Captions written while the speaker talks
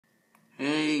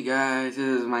Hey guys,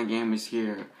 this is my gamers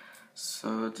here.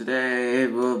 So today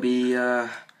will be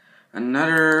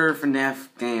another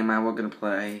FNAF game we're gonna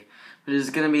play. But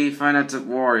it's gonna be Five Nights at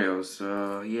Wario.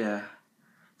 So yeah.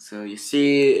 So you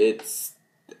see, it's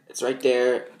right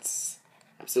there. It's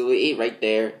absolutely right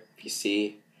there. If you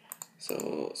see.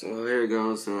 So there we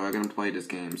go. So I'm gonna play this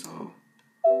game. So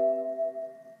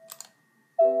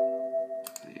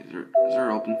is there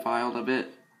an open file a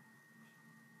bit?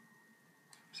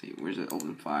 See, where's the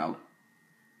open file?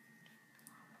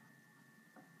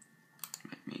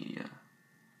 Media.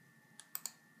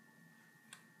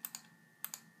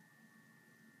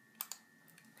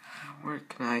 Where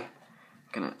can I'm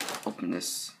gonna open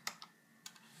this?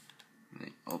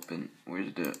 Open.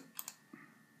 Where's this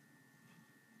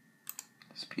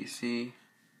PC?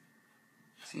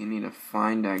 See, you need to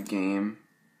find that game.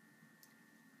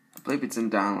 I believe it's in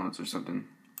downloads or something.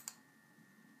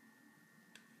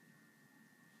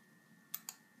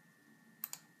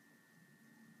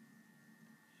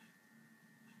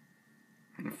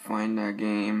 And find that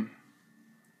game.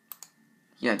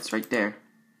 Yeah, it's right there,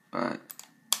 but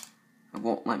it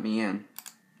won't let me in.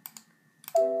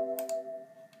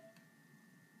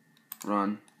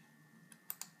 Run.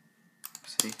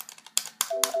 See?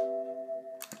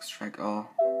 Extract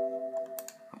all.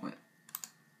 Oh, wait.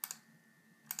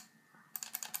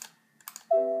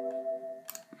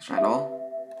 Extract all.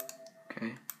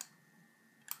 Okay.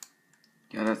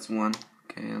 Yeah, that's one.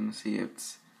 Okay, let me see if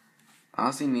it's.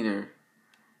 Honestly, neither.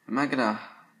 Am I gonna?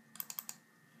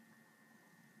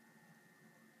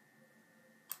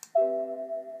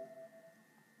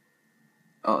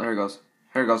 Oh, there it goes.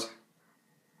 Here it goes.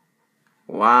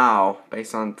 Wow,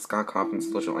 based on Scott Kaufman's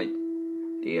social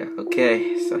idea.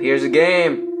 Okay, so here's the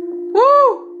game.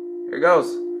 Woo! Here it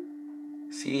goes.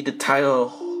 See, the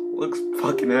title looks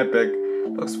fucking epic.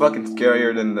 Looks fucking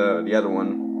scarier than the other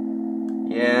one.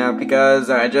 Yeah, because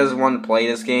I just want to play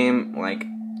this game. Like,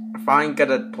 I finally got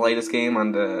to play this game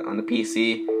on the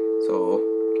PC. So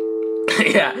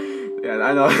yeah,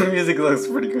 I know the music looks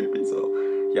pretty creepy. So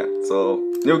yeah, so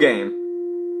new game.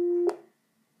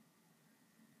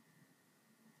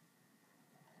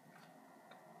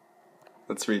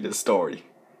 Let's read the story.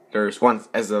 There once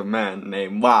a man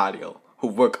named Wario who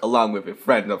worked along with a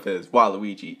friend of his,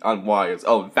 Waluigi, on Wario's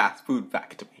own fast food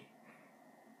factory.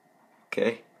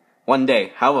 Okay. One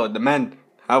day, however,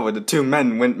 the two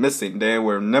men went missing. They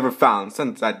were never found.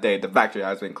 Since that day, the factory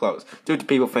has been closed due to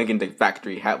people thinking the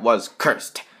factory was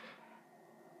cursed.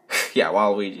 Yeah,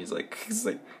 Waluigi's he's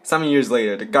like, some years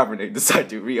later, the government decided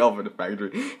to reopen the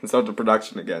factory and start the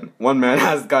production again. One man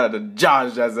has got a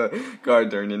job as a guard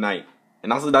during the night.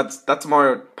 And also, that's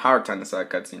more power tennis I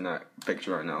could see in that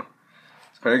picture right now.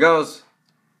 So here it goes.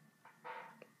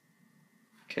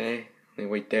 Okay, let me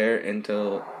wait there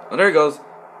until. Oh, there it goes.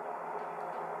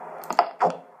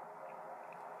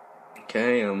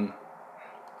 Okay,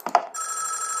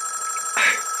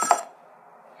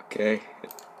 okay.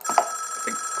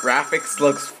 The graphics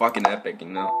looks fucking epic, you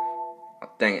know. Oh,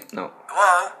 dang it, no.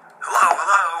 Hello.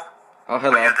 Oh,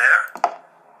 hello. Are you there?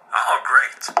 Oh,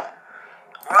 great.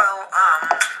 Well,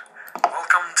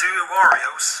 welcome to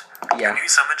Wario's. Yeah. Can you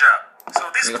sum it up? So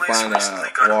this place recently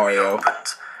got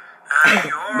reopened, and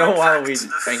you're No, in fact Waluigi,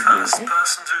 the thank first you.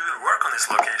 person to work on this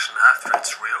location after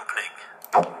its reopening.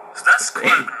 So that's quite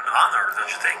an honor,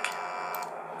 don't you think?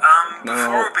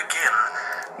 Before we begin,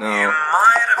 you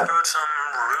might have heard some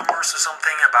rumors or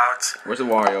something about Where's the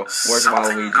Wario? Where's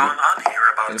something Waluigi? going on here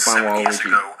about 7 years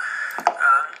ago.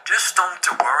 Just don't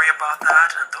worry about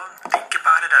that and don't think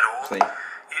about it at all.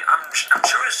 I'm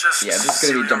sure it's just this is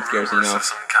gonna be jump scares, you know. of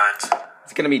some kind.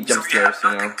 It's gonna be jump scares, So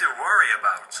you have nothing to worry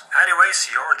about.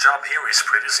 Anyways, your job here is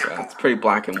pretty simple. Yeah, it's pretty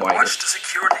black and white. Watch the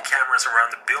security cameras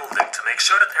around the building to make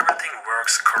sure that everything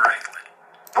works correctly.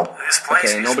 This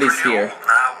place is nobody's pretty here. old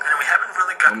now, and we haven't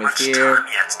really got much time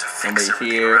yet to fix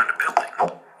everything around the building.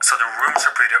 So the rooms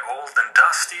are pretty old and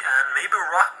dusty and maybe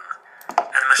rotten.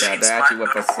 And machines they actually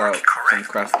whip us out some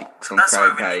crusty, some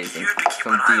Krabby Patties and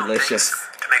some delicious.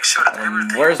 To make sure that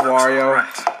everything Where's Wario?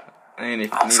 right. I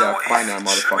need to Also, find that if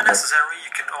it should be motherfucker. necessary,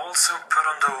 you can also put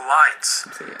on the lights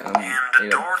in the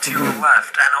door to your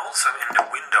left and also in the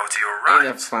window to your I right.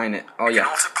 need to find it. Oh You yeah.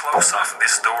 can also close off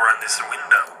this door and this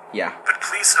window. Yeah. But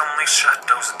please only shut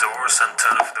those doors and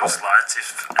turn off those lights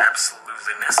if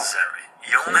absolutely necessary.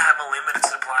 You only have a limited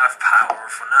supply of power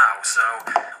for now, so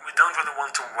we don't really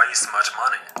want to waste much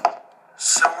money.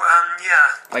 So,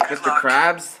 yeah. Like good Mr. luck.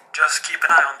 Krabs? Just keep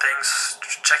an eye on things.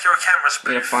 Check your cameras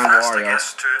pretty find fast, Wario. I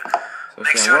guess, to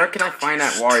make So sure where you can I don't find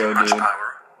that use Wario too much dude?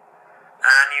 power.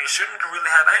 And you shouldn't really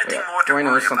have anything more to do I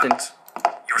know worry something? about.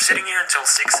 You're sitting here until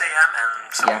 6 a.m.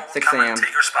 and someone will 6 come and a.m.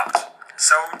 take your spot.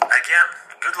 So, again,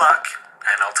 good luck,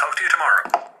 and I'll talk to you tomorrow.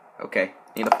 Okay,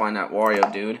 need to find that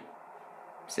Wario dude.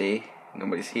 See,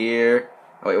 nobody's here.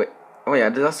 Oh wait. Oh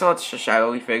yeah, did I saw a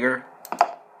shadowy figure?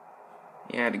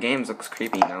 Yeah, the game looks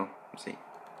creepy now. Let's see.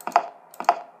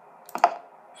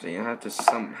 See, I have to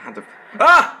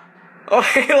Ah! Oh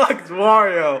hey, look, it's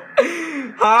Wario.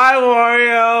 Hi,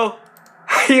 Wario.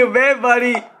 How you been,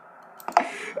 buddy?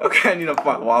 Okay, I need to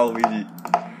find Waluigi.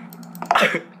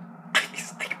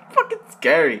 He's like fucking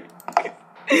scary.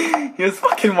 He has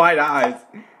fucking white eyes.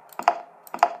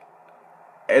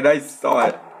 And I saw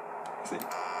it. Let's see.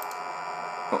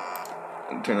 Oh,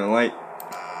 turn on the light.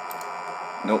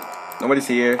 Nope, nobody's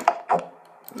here.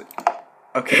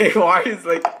 Okay, Wario's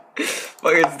like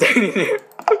fucking standing there.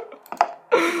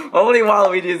 Hopefully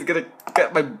Waluigi is gonna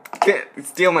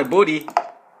steal my booty.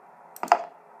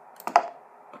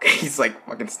 Okay, he's like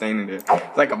fucking standing there.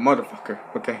 It's like a motherfucker.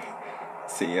 Okay.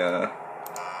 Let's see,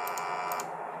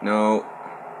 no.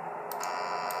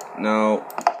 No.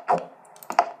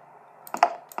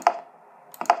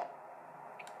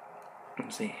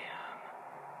 Let's see.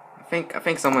 I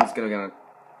think someone's gonna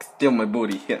steal my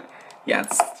booty. Yeah,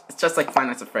 it's just like Five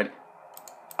Nights at Freddy.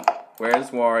 Where's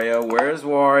Wario? Where's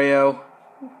Wario?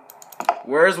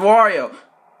 Where's Wario?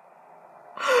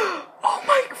 Oh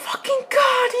my fucking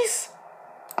god,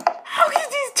 how is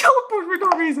he teleport for no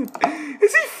reason?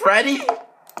 Is he Freddy?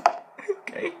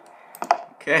 Okay.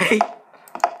 Okay.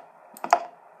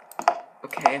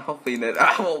 Okay, hopefully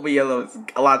that won't be a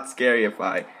lot scary if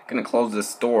I gonna close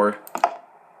this door.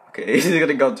 Okay, he's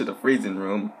gonna go to the freezing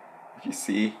room. If you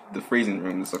see the freezing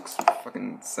room, this looks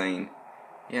fucking insane.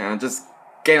 Yeah, I'm just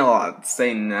getting a lot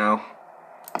insane now.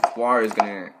 Wario's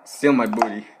gonna steal my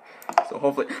booty. So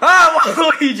hopefully. Ah,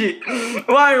 Waluigi!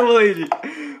 Waluigi!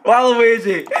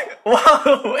 Waluigi!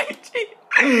 Waluigi!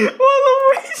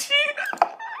 Waluigi!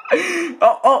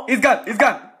 Oh, he's gone! He's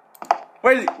gone!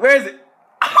 Where is he? Where is it?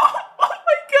 Oh my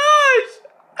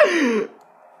gosh!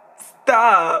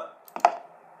 Stop!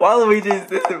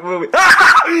 Waluigi is moving. Oh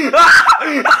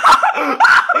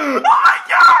my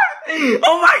god!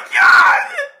 Oh my god!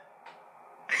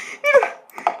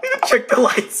 Need to check the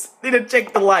lights. Need to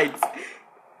check the lights.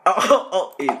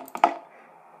 Oh, I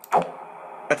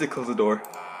have to close the door.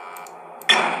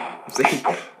 Let's see.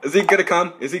 Is he gonna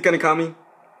come? Is he gonna come me?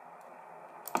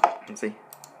 Let's see.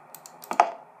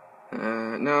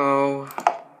 No.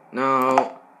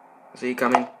 No. Is he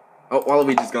coming? Oh,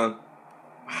 Waluigi's gone.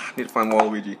 I need to find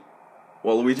Waluigi.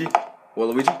 Waluigi?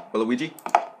 Waluigi? Waluigi?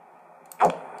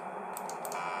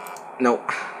 No.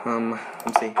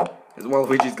 Let's see.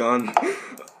 Waluigi's gone.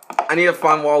 I need to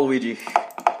find Waluigi.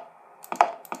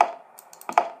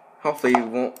 Hopefully he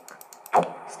won't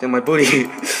steal my booty.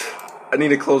 I need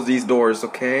to close these doors,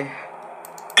 okay?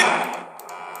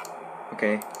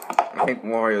 Okay. I think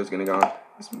Wario's gonna go.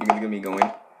 It's gonna be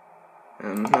going.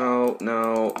 No.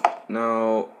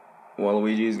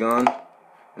 Waluigi's gone.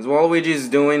 Is Waluigi's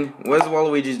doing? What is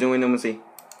Waluigi's doing? Let me see.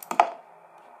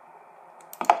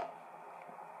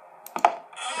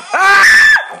 Ah!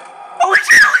 Oh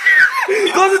shit!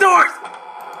 Close the doors!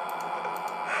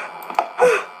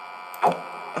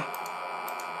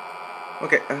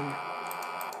 Okay,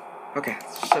 okay,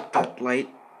 shut that light.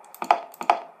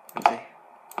 Let's see.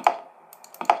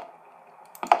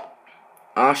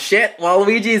 Oh shit,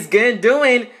 Waluigi's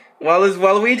doing? What is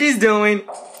Waluigi's doing?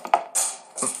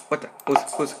 Oh, what the?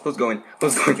 Who's going?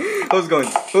 Who's going? Who's going?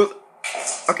 Who's?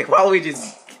 Okay, Waluigi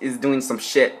is doing some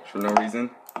shit for no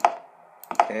reason.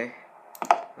 Okay.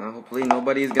 Hopefully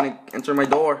nobody is gonna enter my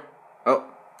door. Oh.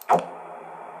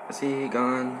 Is he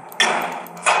gone?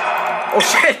 Oh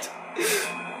shit!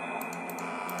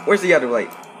 Where's the other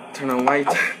light? Turn on light.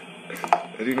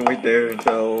 I didn't wait there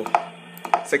until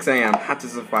 6 a.m. Had to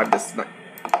survive this night.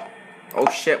 Oh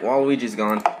shit, Waluigi's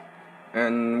gone.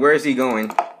 And where is he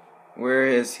going? Where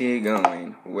is he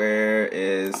going? Where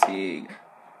is he?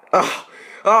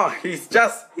 Oh, he's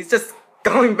just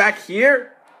going back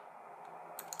here.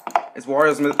 Is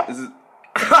Wario's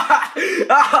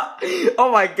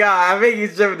oh my god, I think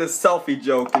he's having a selfie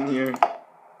joke in here.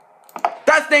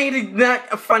 That's not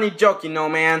a funny joke, you know,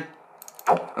 man.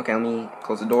 Okay, let me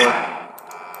close the door.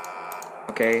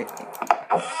 Okay.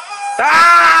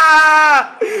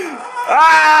 Ah!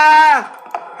 Ah!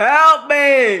 Help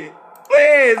me!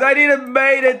 Please, I need to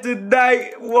make it to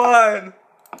night 1.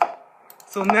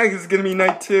 So next is gonna be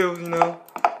night 2, you know.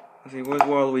 Let's see, where's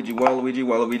Waluigi? Waluigi,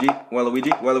 Waluigi,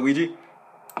 Waluigi, Waluigi,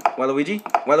 Waluigi,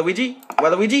 Waluigi,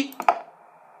 Waluigi,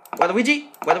 Waluigi,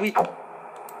 Waluigi.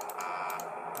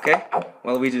 Okay,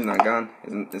 Waluigi's not gone.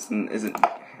 Isn't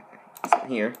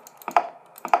here.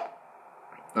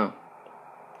 Oh.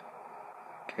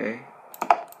 Okay.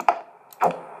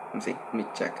 me see. Let me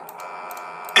check.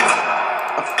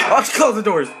 Oh, close the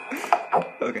doors.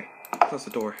 Okay, close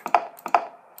the door.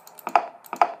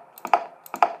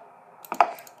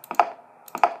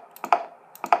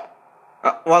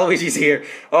 Waluigi's here.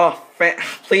 Oh,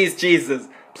 please, Jesus.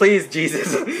 Please,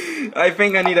 Jesus. I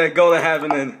think I need to go to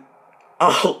heaven and...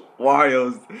 Oh,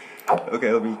 Wario's.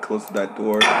 Okay, let me close that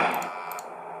door.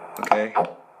 Okay.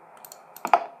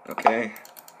 Okay.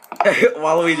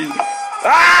 Waluigi's...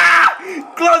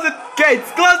 Ah! Close the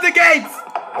gates! Close the gates!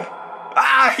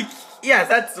 Ah! Yes,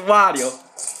 that's Wario.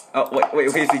 Oh,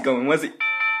 wait, where's he going? Where's he...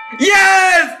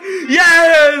 Yes!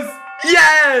 Yes!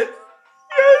 Yes!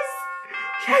 Yes!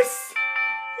 Yes!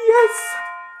 Yes!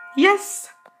 Yes!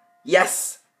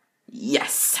 Yes!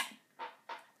 Yes!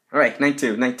 Alright, night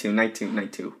two.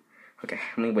 Okay,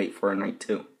 let me wait for a night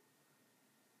 2.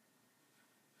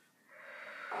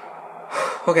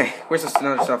 Okay, where's this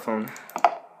another cell phone?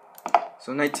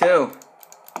 So night 2.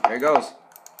 There it goes.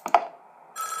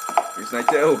 Here's night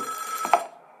 2.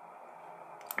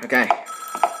 Okay.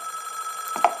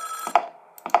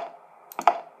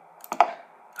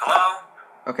 Hello?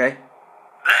 Okay.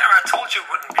 I told you it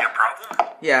wouldn't be a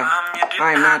problem. Yeah, You didn't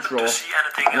I am happen natural, to see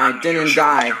anything and I didn't unusual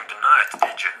die. during the night,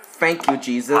 did you? Thank you,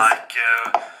 Jesus. Like,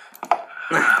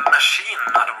 a machine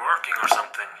not working or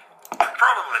something?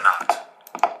 Probably not.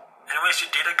 Anyways, you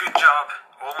did a good job.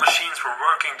 All machines were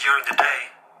working during the day,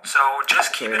 so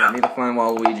just keep Okay, it I up. need to find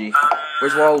Waluigi.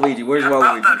 Where's Waluigi? Where's About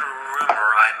Waluigi? that rumor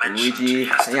I mentioned Luigi.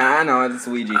 yesterday. Yeah, I know, it's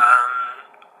Luigi.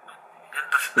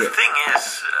 The thing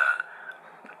is,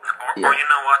 or you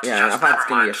know what? Yeah, I just thought never it's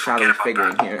gonna be a mind. shadowy Forget about figure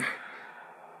in that. here.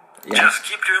 Yeah. Just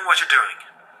keep doing what you're doing.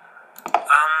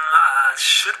 I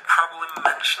should probably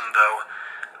mention though,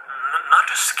 not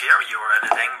to scare you or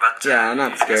anything, but Yeah, I'm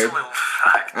not it is scared. a little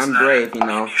fact I'm that brave, you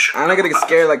know. maybe you should I'm not gonna know get about.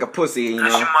 scared like a pussy, you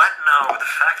As you know. might know, the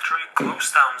factory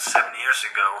closed down 7 years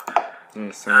ago.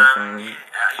 Yes,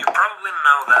 You probably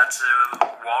know that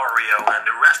Wario and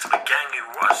the rest of the gang who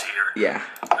was here, yeah.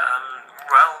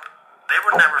 well, they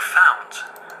were never found.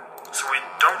 So we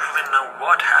don't really know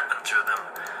what happened to them.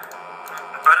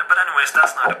 But anyways,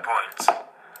 that's not the point.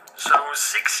 So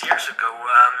 6 years ago,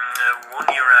 1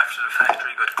 year after the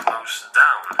factory got closed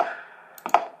down,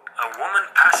 a woman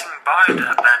passing by the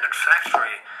abandoned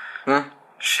factory, Huh?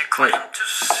 she claimed to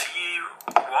see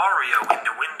Wario in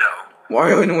the window.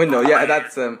 Wario in the window. Yeah,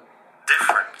 that's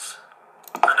Different.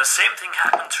 And the same thing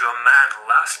happened to a man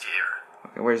last year.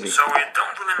 Okay, where's he? So we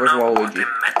don't really Where's know what Waluigi? they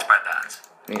meant by that.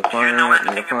 Need to Do you know find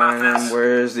anything about him. this?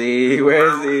 Where is he? Where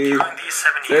is he? During these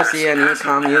 7 years, There's the it enemy hasn't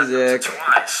calm happened music.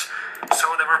 twice. So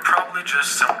they were probably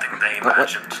just something they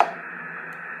imagined.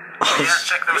 Oh, Yeah,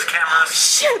 check those cameras.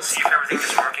 shit. See if everything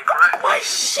is working correct. My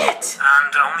shit.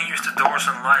 And only use the doors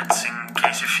and lights in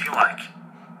case you feel like.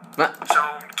 What? So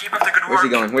keep up the good work. Where's he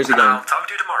going? Where's he and going? I'll talk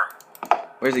to you tomorrow.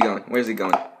 Where's he going? Where's he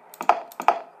going?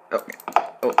 Okay.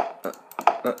 Oh.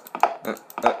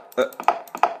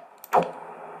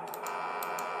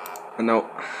 No.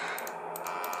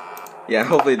 Yeah,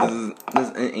 hopefully this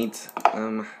ain't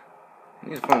I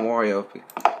need to find Wario.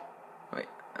 Wait,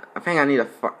 I think I need to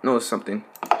notice something.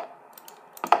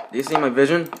 Do you see my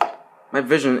vision? My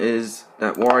vision is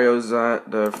that Wario's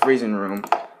at the freezing room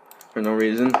for no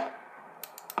reason.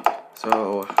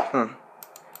 So,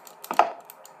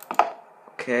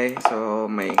 okay, so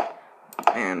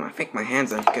I think my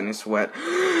hands are getting sweat.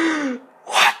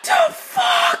 What the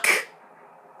fuck?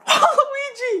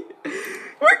 Luigi!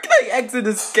 Where can I exit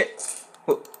this game?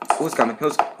 Who's coming?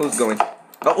 Who's going?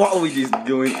 Oh, Waluigi's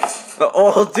going.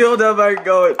 Oh, two of them are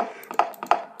going.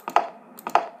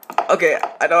 Okay,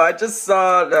 I know, I just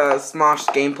saw the Smosh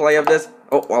gameplay of this.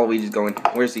 Oh, Waluigi's going.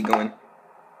 Where's he going?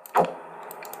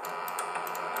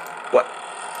 What?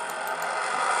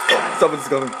 Someone's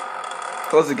going.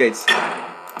 Close the gates.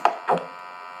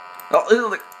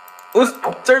 Oh, who's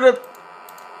turn up?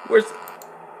 Where's?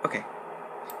 Okay.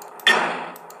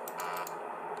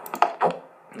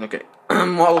 Okay.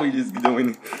 Waluigi's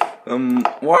doing.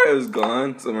 Wario's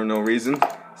gone, so for no reason.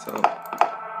 So.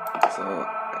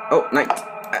 Oh, night.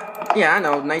 Yeah, I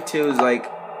know. Night 2 is like,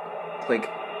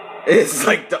 it's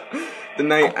like the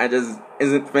night I just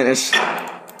isn't finished.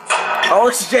 Oh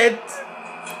shit!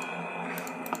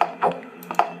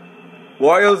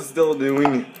 Wario's still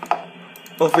doing.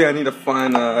 Hopefully, I need to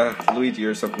find Luigi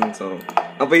or something. So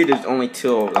I'll bet there's only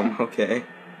 2 of them. Okay.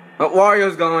 Oh,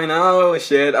 Wario's going. Oh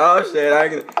shit! Oh shit!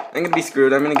 I'm gonna be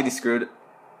screwed. I'm gonna get screwed.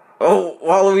 Oh,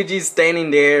 Waluigi's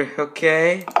standing there.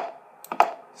 Okay.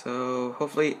 So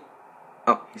hopefully.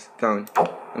 Oh, he's going.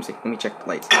 Let me see. Let me check the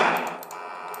lights.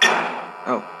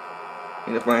 Oh,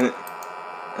 need to find it.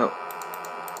 Oh.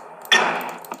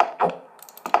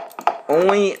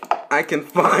 I can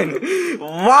find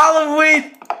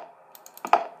Waluigi.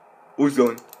 Who's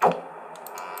going?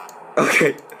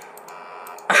 Okay.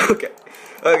 Okay.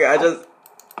 Okay, I just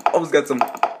almost got some.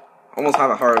 Almost have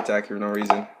a heart attack for no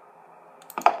reason.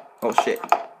 Oh shit.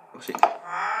 Oh shit.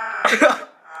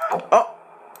 Oh.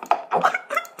 Okay.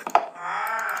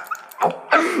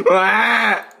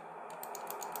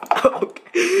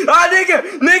 Ah,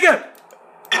 nigga!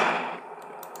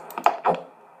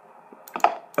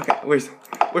 Okay, where's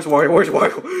Wario? Where's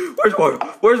Wario?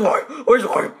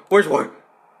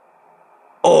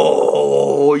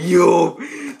 Oh, you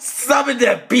summoned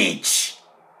the beach.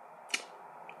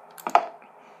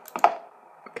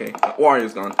 Okay,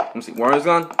 Wario's gone. Let me see. Wario's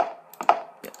gone.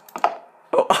 Yeah.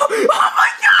 Oh my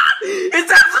God!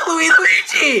 It's absolutely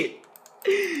Luigi.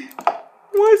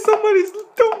 Why somebody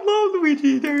don't love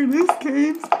Luigi during his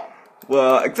games?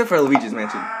 Well, except for Luigi's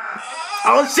Mansion.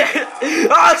 Oh shit!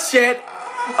 Oh shit!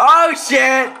 Oh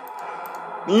shit!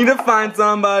 Need to find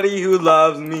somebody who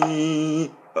loves me.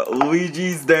 But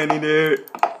Luigi's standing there.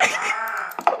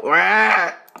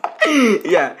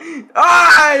 Yeah.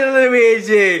 Ah,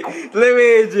 Luigi!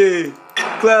 Luigi!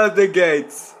 Close the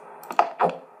gates.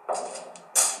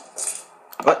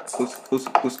 What? Who's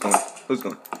going? Who's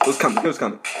going? Who's coming? Who's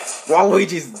coming?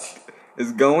 Waluigi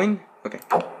is going? Okay.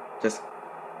 Just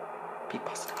be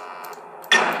positive.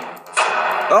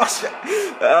 Oh shit.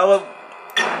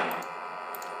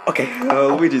 Okay,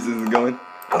 Luigi's isn't going.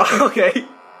 Okay.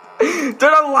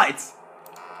 Turn on the lights.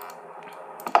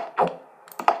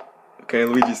 Okay,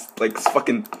 Luigi's like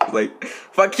fucking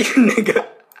fuck you, nigga.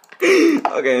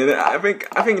 Okay, I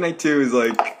think night 2 is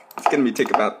like it's gonna be take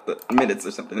about minutes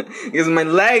or something because my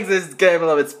legs is getting a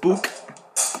little bit spook.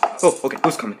 Oh, okay,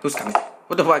 who's coming? Who's coming?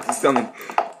 What the fuck is coming?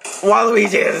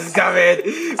 Waluigi is coming.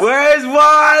 Where's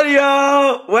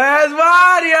Wario? Where's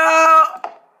Wario?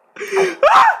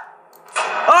 Ah!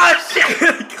 Oh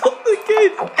shit! Close the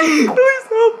gate. Please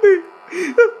help me.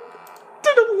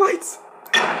 Turn on the lights.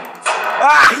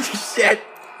 Ah shit.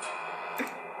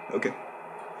 Okay.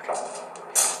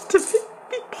 Just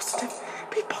be positive.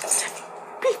 Be positive.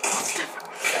 Be positive.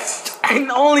 And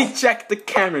only check the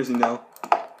cameras, you know.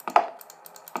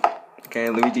 Okay,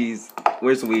 Luigi's.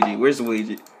 Where's Luigi? Where's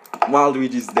Luigi? While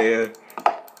Luigi's there.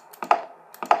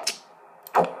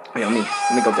 Wait, let me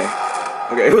go there.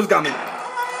 Okay, who's coming?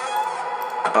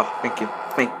 Oh, thank you.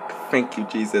 Thank you,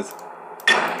 Jesus.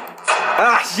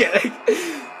 Ah, shit.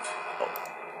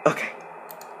 Okay.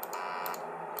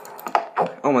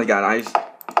 Oh my God, I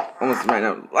almost ran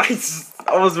out of lights.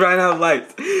 Almost ran out of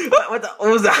lights. What was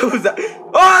that? What was that?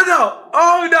 Oh no!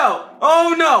 Oh no!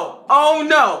 Oh no! Oh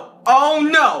no! Oh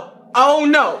no! Oh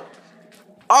no!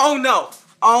 Oh no!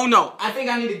 Oh no! I think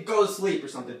I need to go to sleep or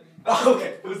something. Oh,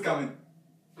 okay, who's coming?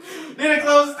 Need to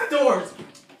close the doors.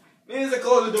 Need to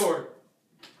close the door.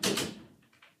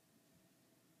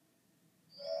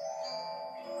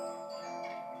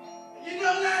 You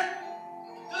know that?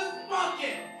 Just fuck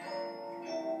it.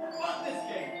 Fuck this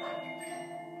game.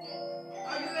 I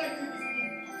can never do this.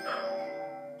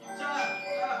 Shut up.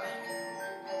 Shut up.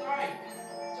 Sorry.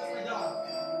 Just my dog.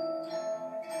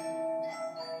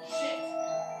 Shit.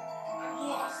 I'm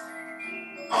lost.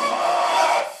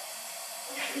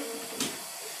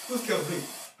 Who's coming?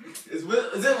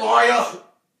 Is it Wario?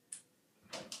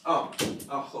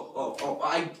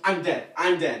 I'm dead.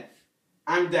 I'm dead.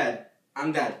 I'm dead.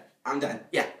 I'm dead. I'm dead.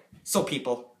 Yeah. So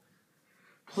people,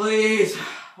 please.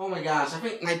 Oh my gosh. I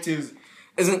think night 2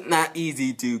 isn't that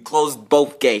easy to close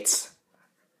both gates.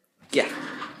 Yeah.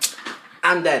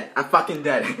 I'm dead. I'm fucking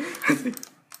dead.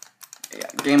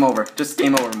 Yeah. Game over. Just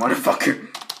game over, motherfucker.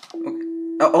 Okay.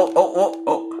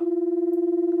 Oh.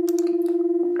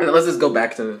 Let's just go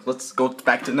back to. Let's go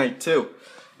back to night 2.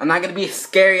 I'm not gonna be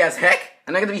scary as heck.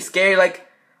 I'm not gonna be scary like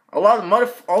a lot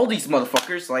of all these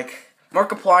motherfuckers like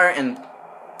Markiplier and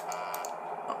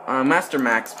Master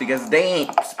Max because they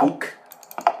ain't spook.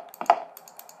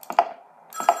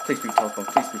 Please be telephone.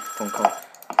 Please be phone call.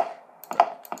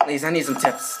 Please, I need some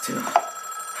tips too.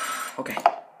 Okay.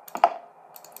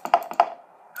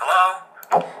 Hello?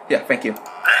 Yeah, thank you. There,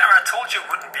 I told you it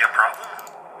wouldn't be a problem.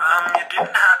 You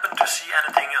didn't happen to see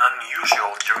anything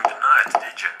unusual during the night,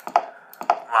 did you?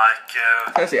 Like,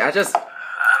 Seriously, I just... a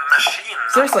machine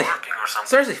not working or something?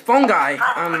 Seriously, phone guy,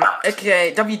 Probably not.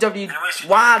 aka WW Anyways, you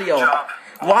Wario. did a good job.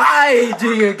 Why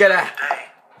do you get a... Today.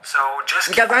 So just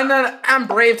Because I'm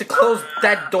brave to close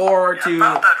that door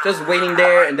to just waiting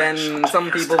there, and then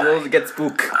some people will get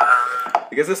spooked.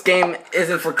 Because this game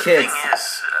isn't for kids. Thing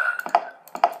is,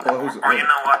 Or you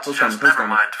know what? Just never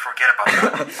mind. Forget about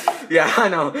that. Yeah, I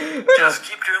know. Just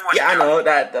keep doing what Yeah, I you're know doing.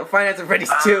 that the Finance of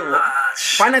Freddy's 2.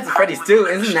 Finance of Freddy's 2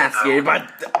 isn't that scary, but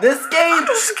this game, Not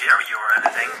to scare you or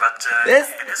anything, but this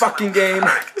it is fucking a little game.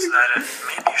 fact that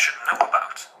maybe you should know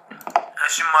about.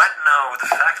 As you might know, the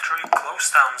factory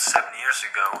closed down 7 years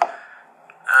ago,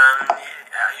 and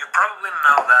you probably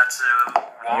know that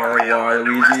Wario and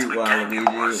the rest of the gang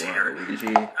was here.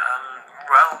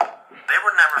 Well, they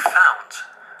were never found,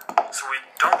 so we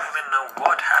don't really know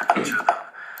what happened to them.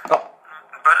 Oh,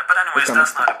 But anyways,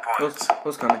 that's not the point.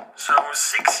 who's coming? So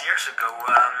 6 years ago,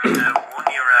 1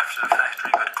 year after the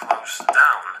factory got closed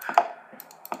down,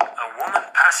 a woman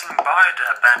passing by the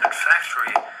abandoned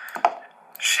factory,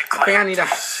 she I think I claimed need to.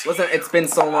 to see Listen, it's been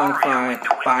so long Wario in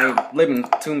the by window. living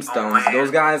tombstones.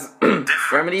 Those guys,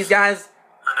 remember these guys?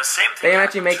 And the same thing They're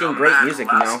actually happened to making a great man music,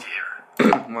 you know. last year. So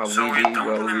we Waluigi, don't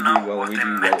really Waluigi, know what they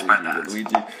meant by that.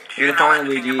 Waluigi. Do Need you to know find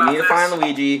anything Luigi. about Need to this? find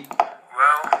Luigi.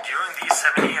 Well, during these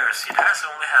 7 years, it has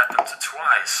only happened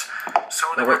twice, so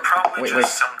they were probably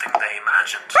just something they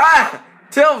imagined. Ah!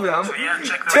 Two of them. So yeah,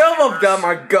 check the Two of receivers, them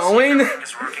are see if going. everything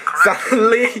is working correctly.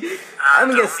 Suddenly, I'm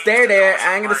gonna don't stare need to there. close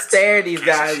I'm the gonna lights stare at these in case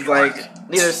you guys feel like it.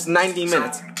 there's 90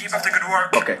 minutes. So keep up the good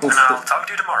work, Okay, and I'll talk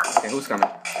to you tomorrow. Okay, who's coming?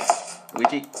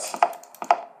 Luigi?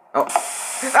 Oh.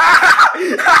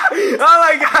 Oh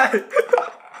my god!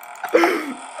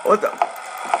 What the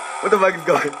fuck is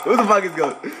going? Who the fuck is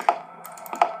going?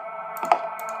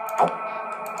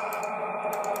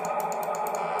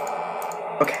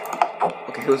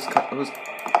 Okay, who's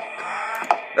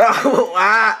oh,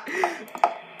 ah!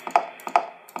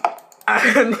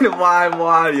 I need to find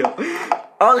Wario.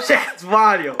 Oh shit, it's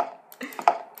Wario.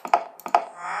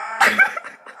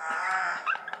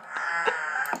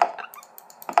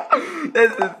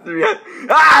 This is real.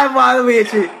 Ah,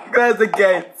 Waluigi! Close the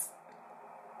gates.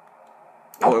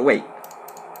 Oh, wait.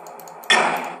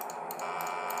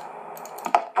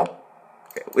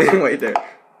 Okay, wait there.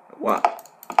 What?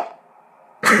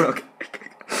 Okay.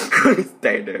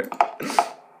 Stay there.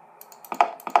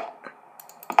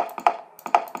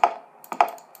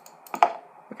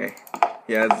 Okay.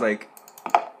 Yeah, it's like.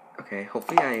 Okay,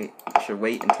 hopefully I should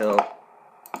wait until.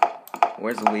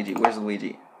 Where's Luigi? Where's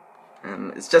Luigi?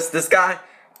 It's just this guy,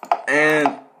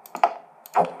 and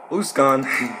who's gone?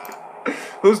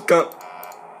 Who's gone?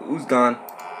 Who's gone?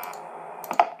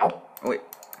 Oh, wait.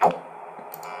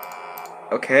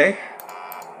 Okay.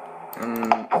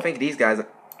 I think these guys.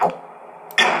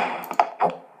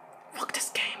 Fuck this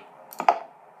game.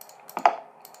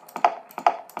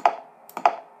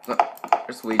 Look,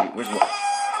 where's Luigi? Where's what?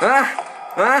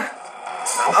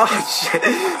 Oh shit!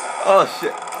 Oh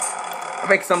shit! I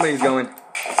think somebody's going.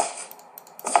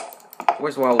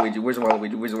 Where's Waluigi? Where's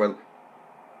Waluigi? Where's Waluigi?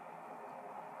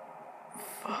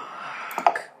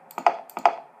 Fuck.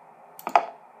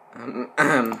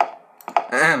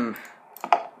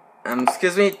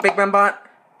 Excuse me, Big Man Bot?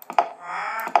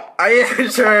 Are you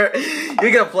sure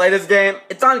you're gonna play this game?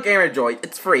 It's on Gamerjoy.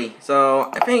 It's free. So,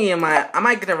 I think I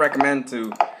might get a recommend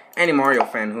to any Mario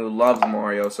fan who loves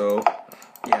Mario, so,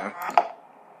 yeah.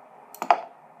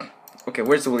 Okay,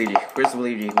 where's Luigi? Where's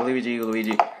Luigi?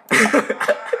 Luigi.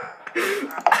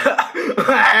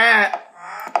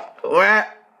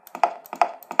 Where?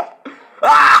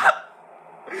 Ah!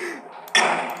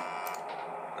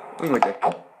 Wait there.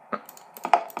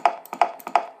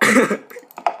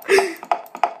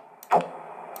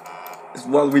 Is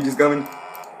Waluigi's coming?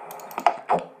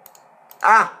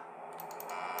 Ah!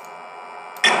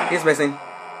 He's missing.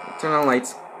 Turn on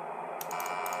lights.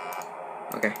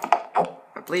 Okay. I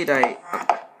believe oh,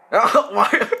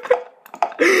 Wario!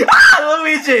 Ah,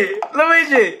 Luigi!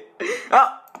 Oh,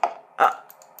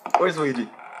 where's Luigi?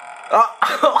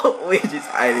 Oh, Luigi's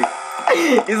hiding.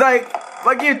 He's like,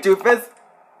 fuck you, doofus.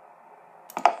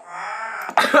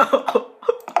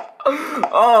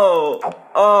 Oh,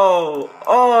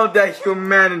 the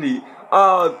humanity.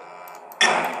 Oh,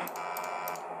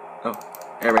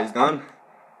 everybody's gone.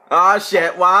 Oh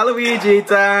shit, Waluigi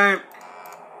time.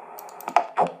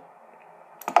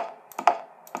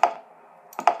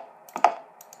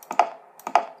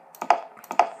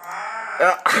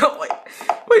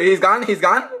 Wait, he's gone?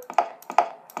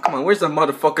 Come on, where's the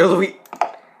motherfucker Luigi?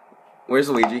 Where's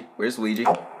Luigi?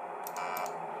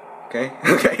 Okay.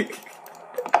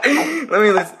 Let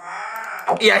me listen.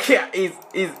 Yeah, he's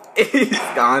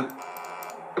gone.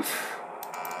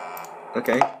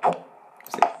 Okay.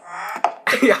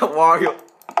 Yeah, Wario.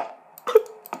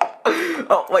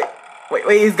 Oh,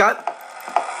 wait, he's gone.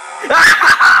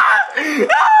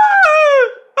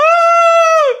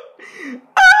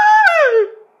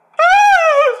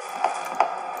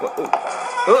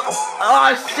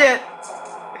 Oh shit!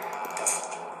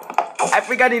 I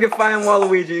think I need to find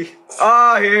Waluigi.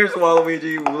 Oh, here's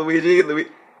Waluigi. Luigi.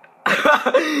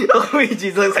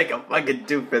 Luigi looks like a fucking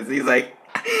doofus. He's like,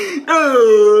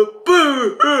 oh,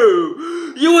 boo,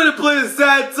 boo. You want to play a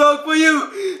sad song for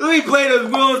you? Let me play the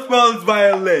Will Smith's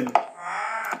violin.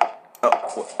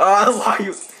 Why are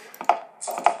you?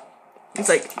 He's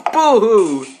like,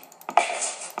 boo-hoo.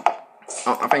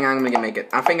 Oh, I think I'm gonna make it.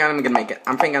 I think I'm gonna make it.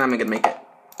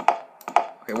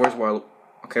 Okay, where's Wario?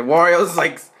 Okay, Wario's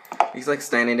like, he's like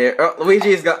standing there. Oh, Luigi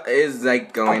is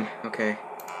like going. Okay.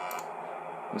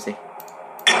 Let me see.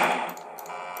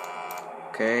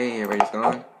 Okay, everybody's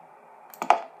gone.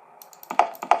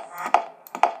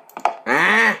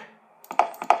 Ah!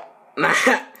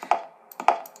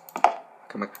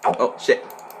 Come on. Oh shit.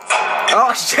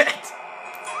 Oh shit!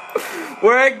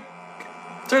 Where?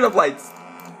 Turn up lights.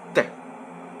 There.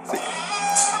 See.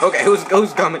 Okay,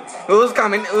 who's coming?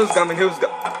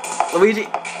 Luigi.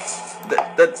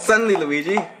 Suddenly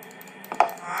Luigi.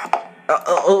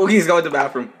 Oh, he's going to the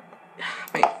bathroom.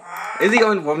 Wait, is he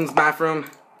going to the woman's bathroom?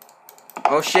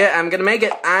 Oh shit! I'm gonna make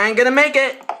it. I'm gonna make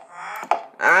it.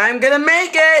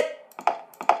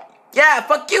 Yeah,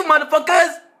 fuck you,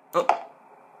 motherfuckers. Oh.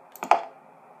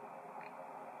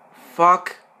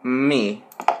 Fuck me.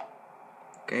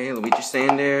 Okay, Luigi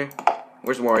staying there.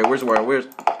 Where's Wario?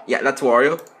 Yeah, that's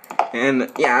Wario.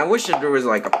 And yeah, I wish that there was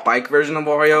like a bike version of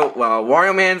Wario. Well,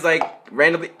 Wario Man's like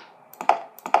randomly.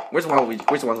 Where's Waluigi?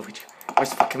 Where's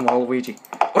fucking Waluigi?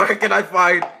 Where can I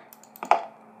find?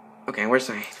 Okay, where's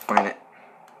I find it?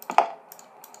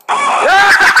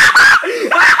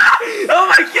 Oh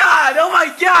my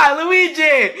god!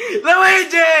 Luigi!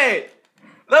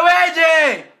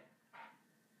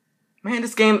 Man,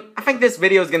 this game, I think this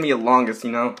video is gonna be the longest,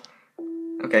 you know?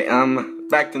 Okay,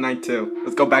 back to night 2.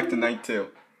 Let's go back to night 2.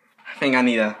 I think I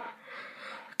need to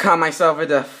calm myself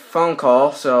with a phone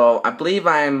call, so I believe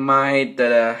I might,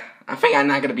 I think I'm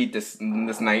not gonna beat this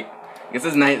night. Because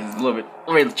this night is a little bit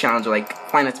challenging, like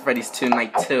Five Nights at Freddy's 2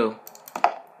 night 2.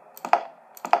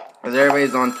 Because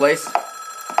everybody's on place.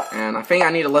 And I think I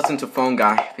need to listen to Phone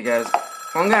Guy, because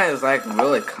Phone Guy is like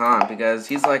really calm, because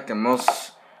he's like the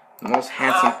most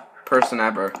handsome person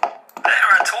ever. There,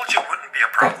 I told you it wouldn't be a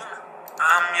problem.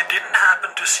 You didn't happen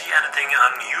to see anything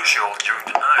unusual during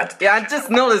the night? Yeah, I just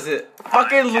noticed it.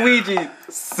 Fucking Luigi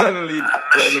suddenly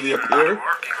appeared.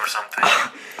 Working or something.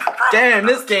 Damn,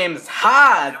 this game is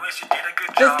hard. Anyways, you did a good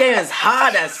This job. game is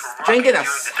hard as drinking a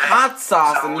hot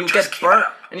sauce and you get burnt,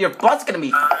 and your butt's gonna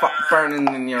be burning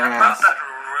in your About ass. that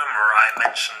rumor I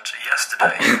mentioned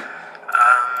yesterday.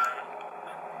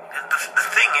 The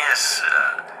thing is,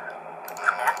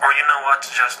 or you know what?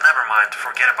 Just never mind.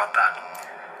 Forget about that.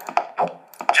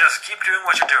 Just keep doing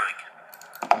what you're doing.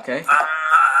 Okay.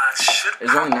 Should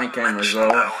There's only 9 cameras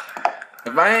though.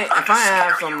 If I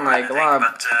have some like a lot of,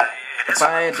 if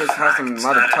I just have some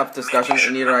lot of tough discussions,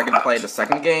 and either I can play the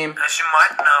second game. As you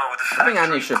might know, I think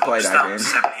I should play that game.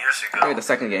 7 years ago. Maybe the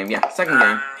second game. Yeah, second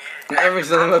game. And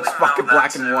everything looks fucking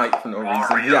black and white for no reason.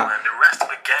 Wario Yeah. and the rest of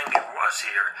the gang who was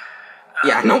here.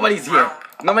 Yeah, nobody's here.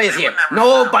 They Nobody is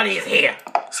here.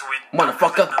 So we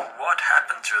Motherfucker. don't even know what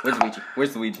happened to them.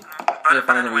 Where's Luigi? But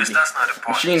anyways, that's not the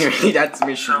point. Machinery, that's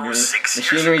machinery. So 6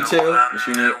 years Machinery ago, 2,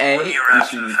 machinery A, one year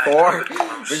after machinery the 4. factory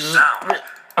closed Which is, down.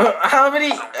 how many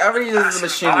is the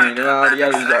machinery? And all the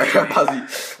others are fuzzy.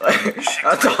 She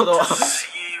That's all claimed the to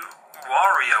see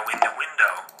Wario in the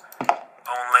window.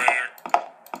 Only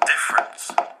difference.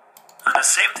 And the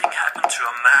same thing happened to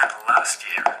a man last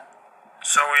year.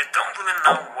 So we don't really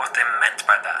know what they meant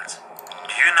by that.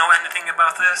 Do you know anything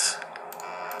about this?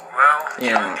 Well,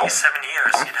 Yeah. in these 7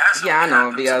 years, it has Yeah, I know,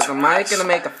 happened because to I'm twice. gonna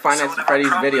make a Five Nights at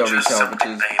Freddy's video retail, which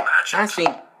is actually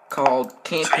called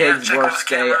King So yeah, Pig's check Worst those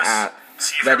Day cameras, at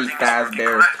see if Freddy everything's working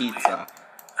Fazbear's correctly. Pizza.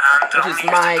 And Which is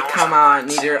might come out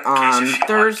either on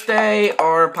Thursday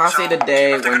or possibly the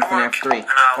day when FNAF 3.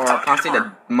 Or possibly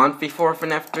the month before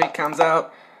FNAF 3 comes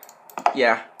out.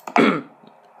 Yeah.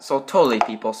 So totally,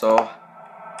 people, so...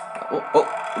 Oh,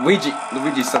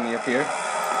 Luigi's suddenly up here.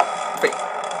 Wait.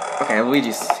 Okay,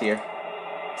 Luigi's here.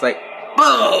 It's like...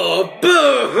 Boo!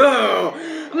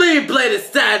 Let me play the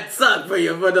sad song for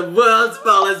you for the world's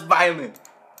smallest violin.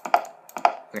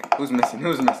 Okay, who's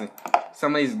missing?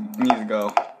 Somebody needs to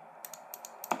go.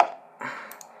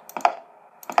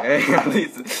 Okay, at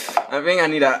least I think I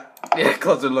need a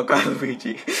closer look at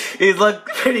Luigi. He's look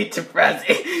pretty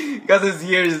depressing because his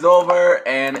year is over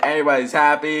and everybody's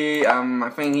happy. I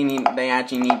think they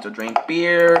actually need to drink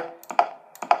beer.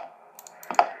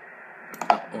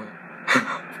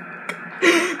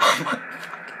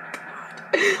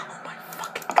 Oh my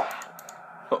fucking god!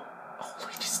 Oh,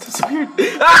 Luigi just disappeared.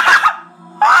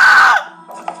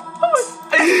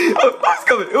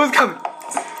 coming. It was coming.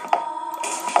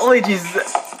 Holy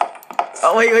Jesus.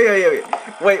 Oh, wait. Wait.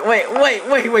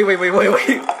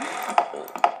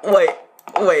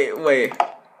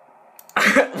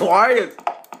 Wario.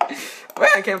 Wait,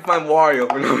 I can't find Wario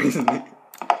for no reason.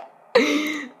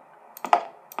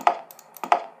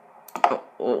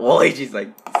 Luigi's like,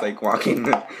 it's like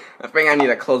walking. I think I need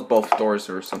to close both doors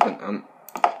or something.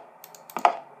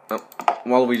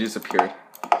 Waluigi just appeared.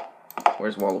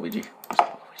 Where's Waluigi?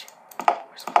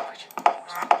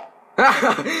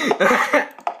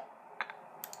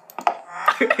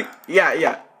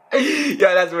 Yeah,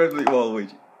 that's where's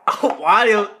Waluigi. Oh,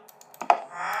 Wario!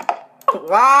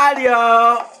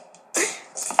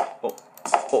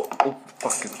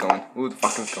 Who the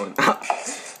fuck is going?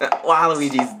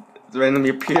 Waluigi's randomly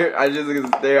appeared. I just gonna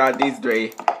stare at these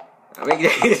three. I think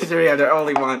these three are the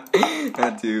only one.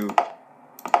 Had to.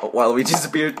 Oh, Waluigi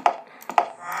disappeared.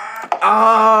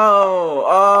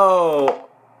 Oh,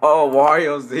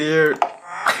 Wario's here.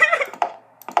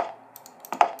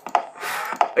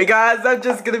 Hey guys, I'm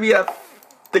just gonna be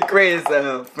the greatest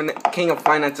king of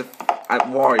finance at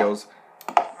Wario's.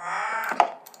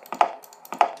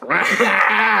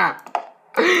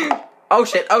 Oh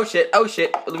shit,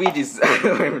 Luigi's.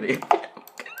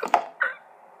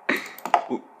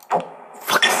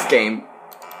 Fuck this game.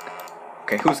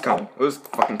 Okay, who's coming? Who's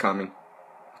fucking coming?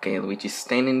 Okay, Luigi's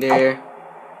standing there.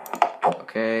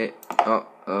 Okay.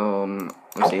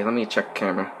 Let's see. Let me check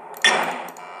camera.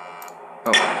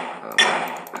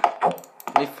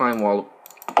 Let me find Wall.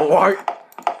 Oh,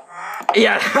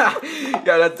 yeah,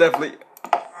 yeah, that's definitely.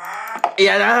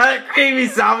 Yeah, that creepy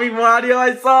zombie Wario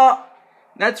I saw.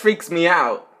 That freaks me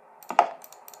out.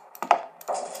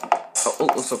 Oh,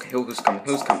 it's okay. Who's coming?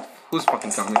 Who's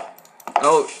fucking coming?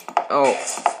 Oh.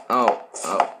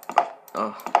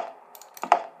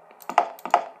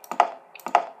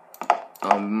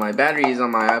 My battery is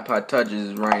on my iPod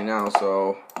Touches right now,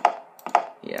 so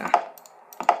yeah.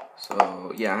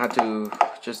 So yeah, I had to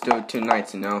just do 2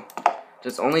 nights, you know.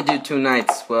 Just only do 2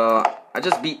 nights. Well, I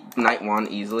just beat night 1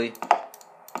 easily.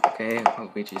 Okay,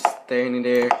 Luigi's standing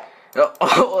there.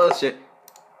 Oh shit.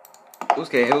 Who's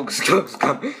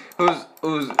coming? Who's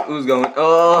going?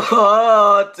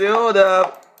 Oh,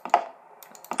 Tilda.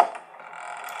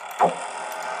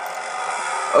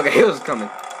 Okay, who's coming?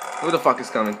 Who the fuck is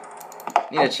coming?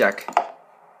 Need to check.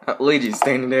 Luigi's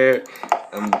standing there.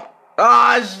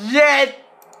 Oh shit!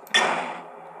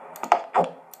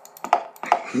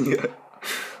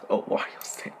 Oh, Wario's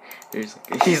standing.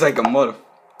 He's like a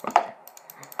motherfucker.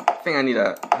 I think I need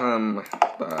a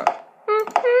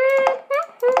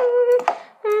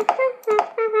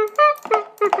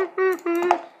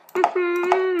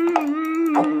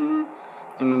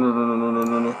No.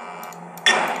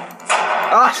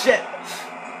 Oh shit!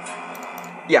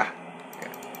 Yeah.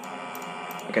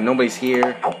 Okay, nobody's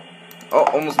here. Oh,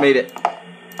 almost made it.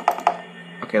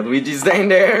 Okay, Luigi's staying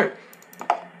there.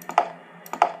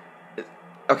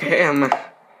 Okay, I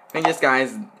think this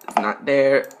guy's not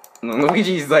there. No,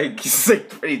 Luigi's like, he's like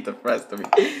pretty depressed to me.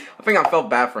 I think I felt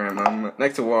bad for him. I'm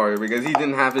next to Wario because he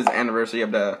didn't have his anniversary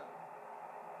of the.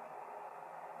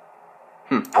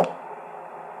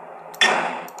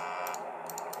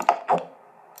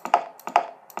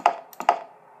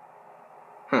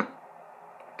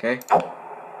 Okay.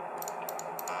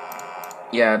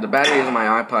 Yeah, the battery of my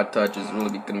iPod Touch is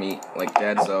really gonna be like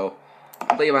dead, so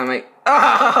I believe I might.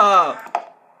 Oh,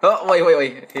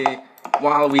 wait. Hey,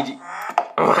 Waluigi.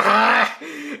 Oh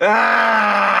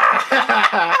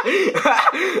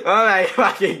my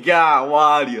fucking god,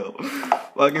 Wario.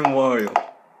 Fucking Wario.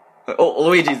 Oh,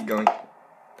 Luigi's going.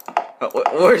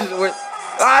 Where's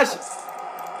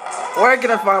where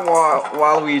can I find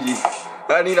Waluigi?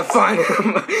 I need to find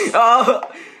him.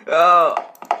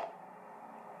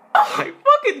 Oh my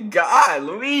fucking god,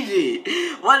 Luigi!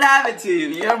 What happened to you?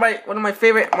 You're one of my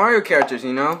favorite Mario characters,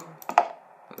 you know?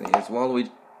 It's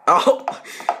Waluigi. Oh,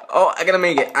 I'm gonna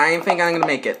make it. I think I'm gonna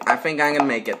make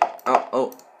it.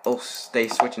 Oh, stay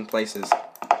switching places. I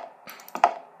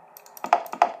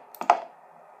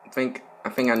think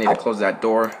I need to close that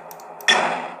door.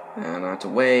 And I have to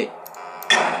wait.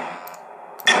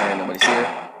 Okay, nobody's here.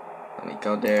 Let me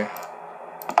go there.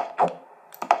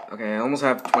 Okay, I almost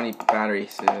have 20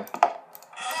 batteries.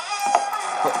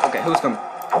 Oh, okay, who's coming?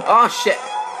 Oh shit!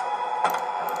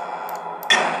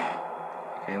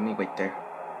 Okay, let me wait there.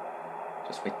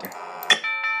 Just wait there.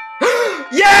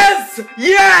 Yes!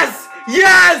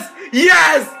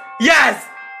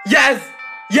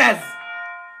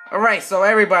 Alright, so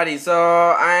everybody,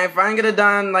 so I'm gonna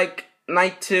done like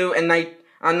night 2 and night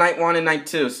 1 and night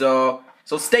 2. So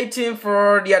stay tuned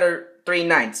for the other 3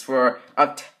 nights for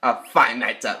a 5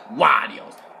 nights at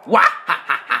Wario's. Wah ha ha!